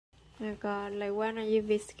Oh god, like when are you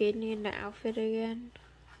be skinny in the outfit again?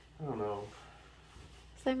 I don't know.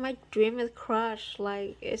 It's like my dream is crushed.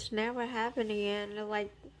 Like it's never happened again.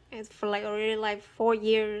 It's for like already like 4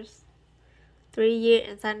 years, 3 years,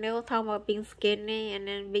 and I never talk about being skinny and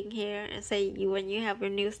then being here and say you when you have a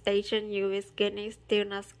new station you be skinny, still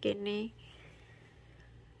not skinny.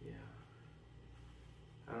 Yeah.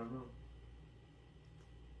 I don't know.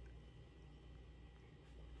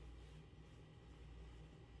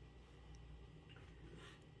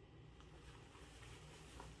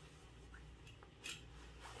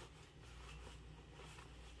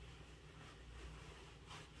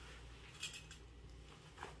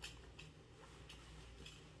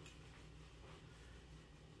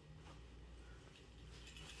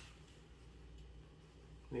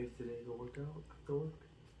 Maybe today go work out after work.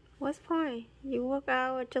 What's the point? You work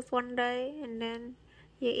out just one day and then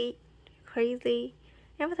you eat crazy.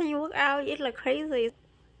 Every time you work out, you eat like crazy. It's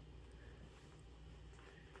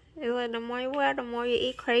like the more you work out, the more you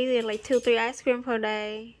eat crazy, like 2-3 ice cream per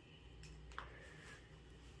day.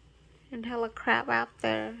 And hella crap out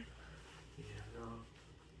there. Yeah, no.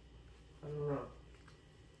 I don't know.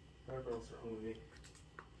 I don't know what's wrong with me.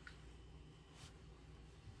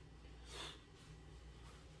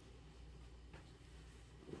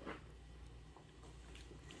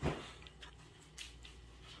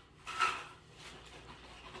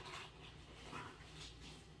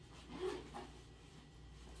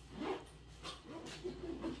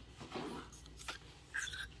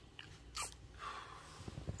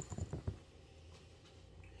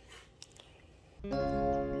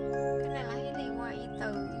 Cái này là cái liên quan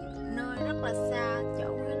từ nơi rất là xa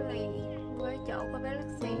chỗ cái lì với chỗ của bé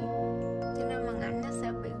Lexy, cho nên màn ảnh nó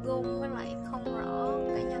sẽ bị gung với lại không rõ,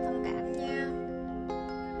 cả nhà thông cảm nha.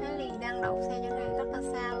 Cái lì đang đậu xe chỗ này rất là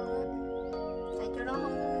xa luôn á, tại chỗ đó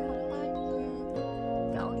không có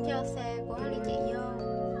chỗ cho xe của Lì chị vô.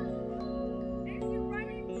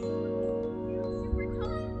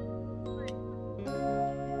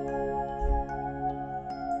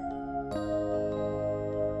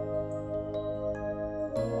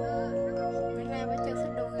 Bữa nay mới chơi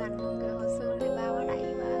xích đu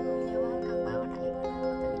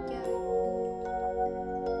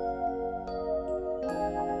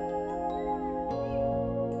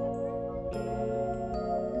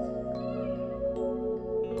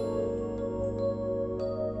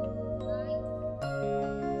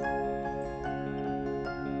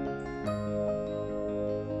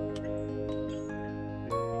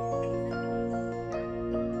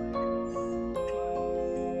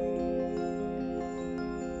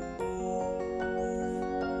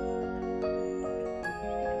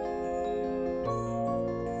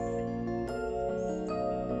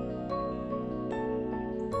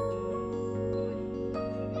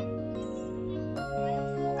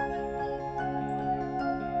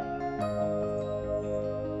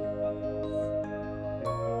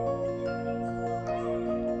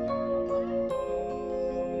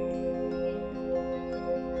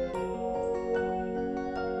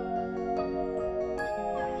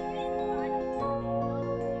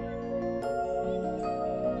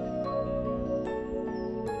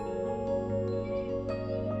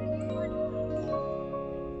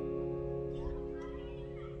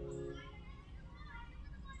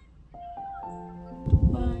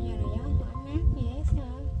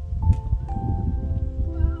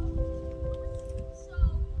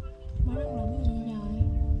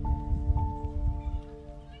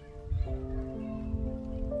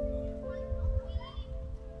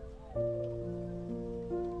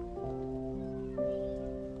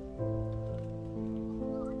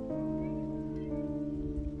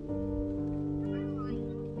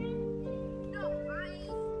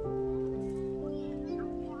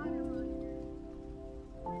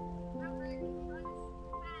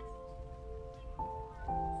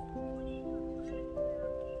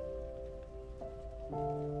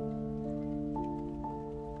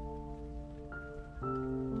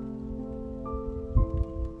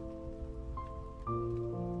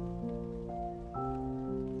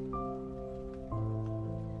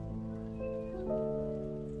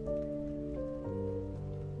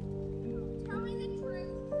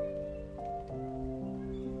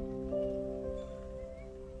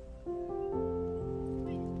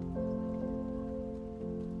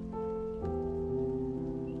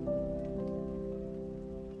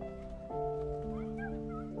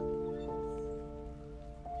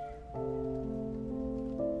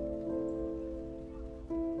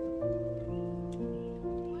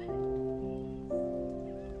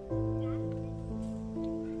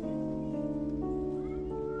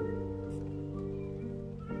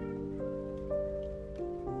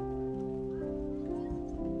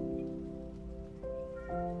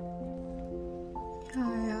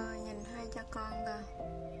con kìa.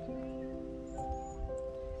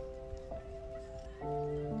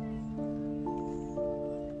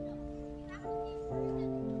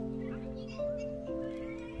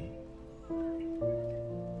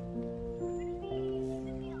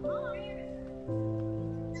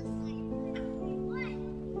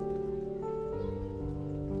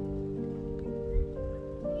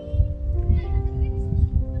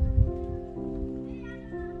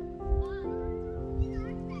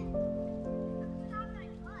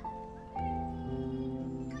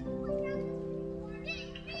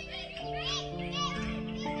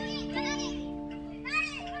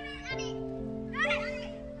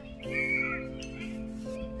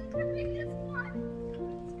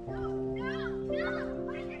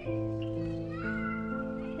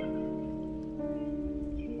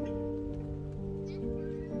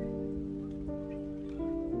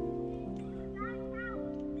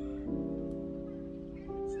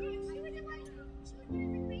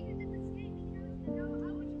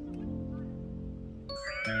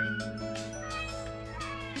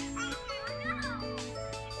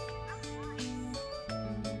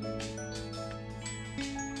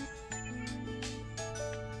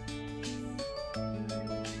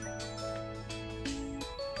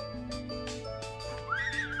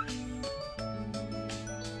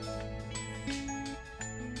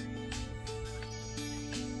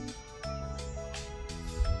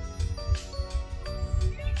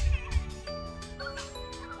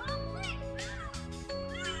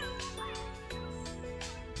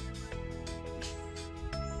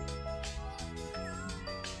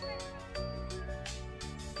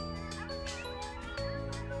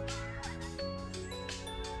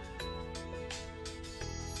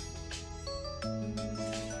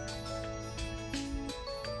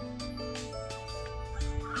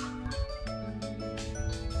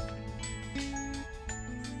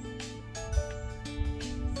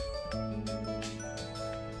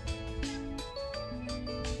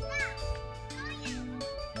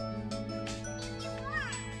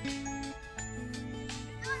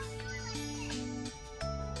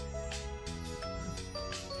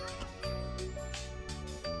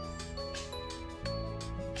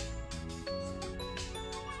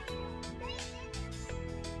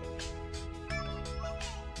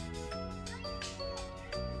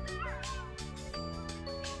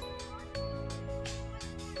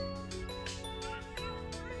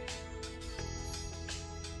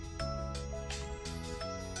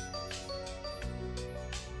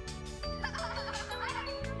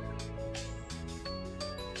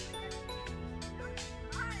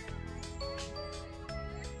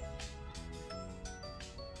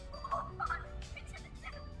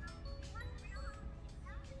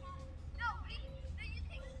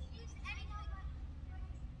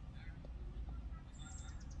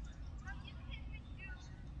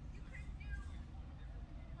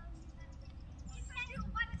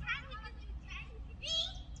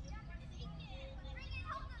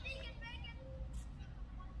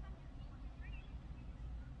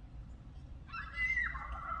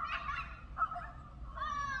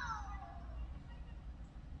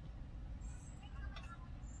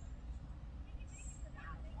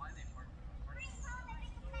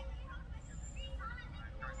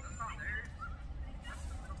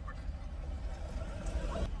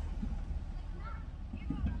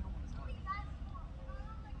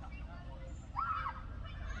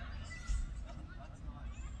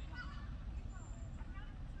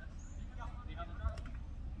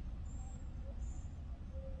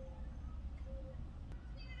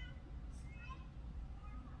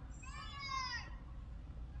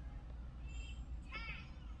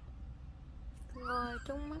 Rồi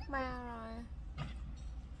trúng mắt ba rồi.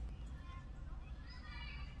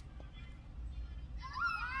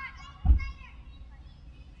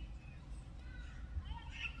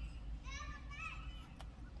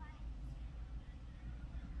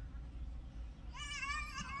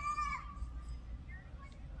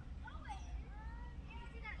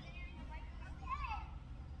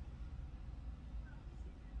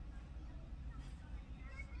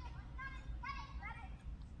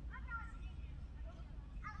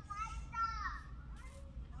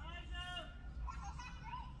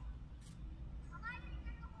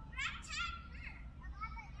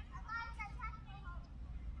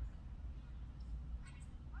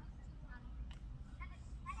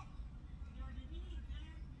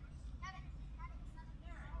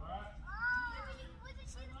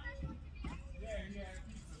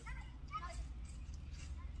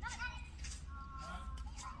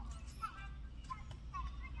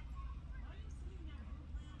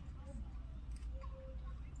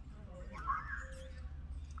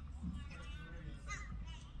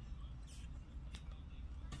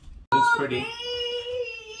 pretty.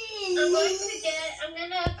 I'm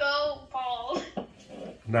gonna go bald.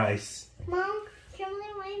 Nice. Mom, can we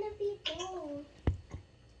want to be bald?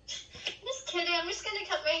 Just kidding. I'm just gonna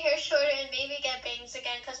cut my hair shorter and maybe get bangs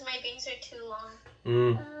again because my bangs are too long.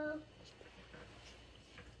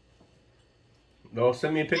 No,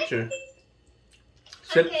 send me a picture.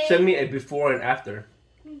 Okay. Send me a before and after.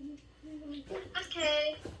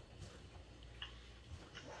 Okay.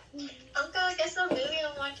 Uncle, guess what movie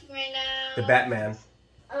I'm watching right now? The Batman.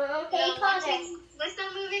 Okay, I'm watching, what's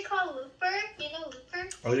that movie called? Looper? You know Looper?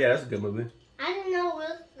 Oh yeah, that's a good movie. I don't know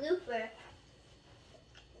Looper.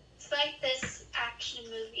 It's like this action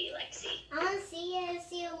movie, Lexy. I want to see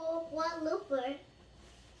what Looper.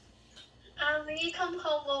 When you come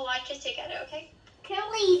home, we'll watch it together, okay?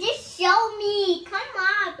 Curly, just show me. Come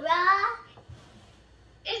on, bruh.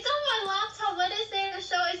 It's on my laptop. What is there to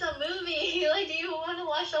show? It's a movie. Like, do you want to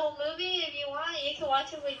watch the whole movie? If you want, you can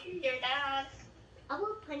watch it with your dad. I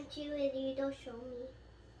will punch you if you don't show me.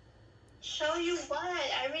 Show you what?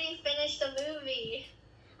 I already finished the movie.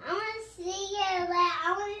 I want to see it. Like, I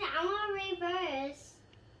want to reverse.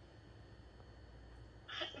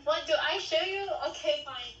 What, do I show you? Okay,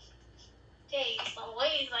 fine. Jeez,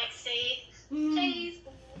 Louise, Lexy. Jeez,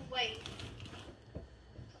 wait.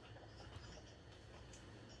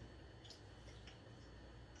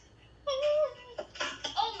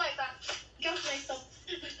 Oh my god. Got myself.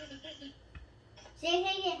 See how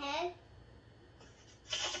your head?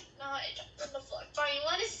 No, I jumped on the floor. Fine, you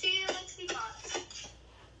want to see it? Let's see that.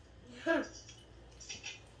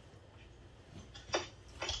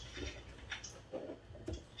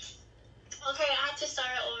 Okay, I have to start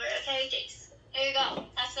it over. Okay, Jace. There you go.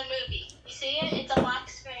 That's the movie. You see it? It's a black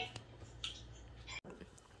screen.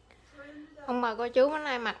 Ông bà cô chú bữa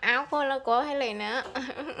nay mặc áo của Haley nữa.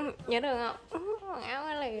 Nhớ được không? Mặc áo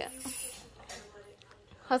Haley ạ.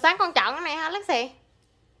 Hồi sáng con chọn cái này hả Lexy?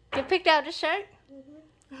 You picked out the shirt?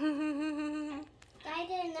 I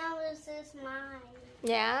didn't know this is mine.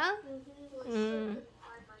 Dạ.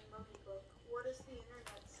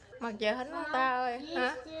 Mặc giờ hết con ta ơi. You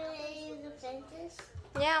Hả? still use the fences?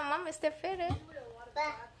 Yeah, mom is still fitted.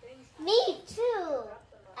 But me too.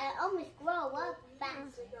 I almost grow up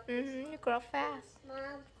fast. You grow fast. Mom,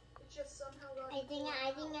 I think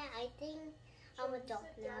I'm adult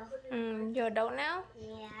now. You're adult now?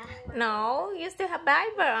 Yeah. No, you still have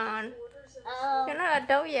diaper on. Oh, You're not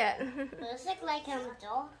adult yet. looks like I'm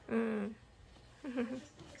adult.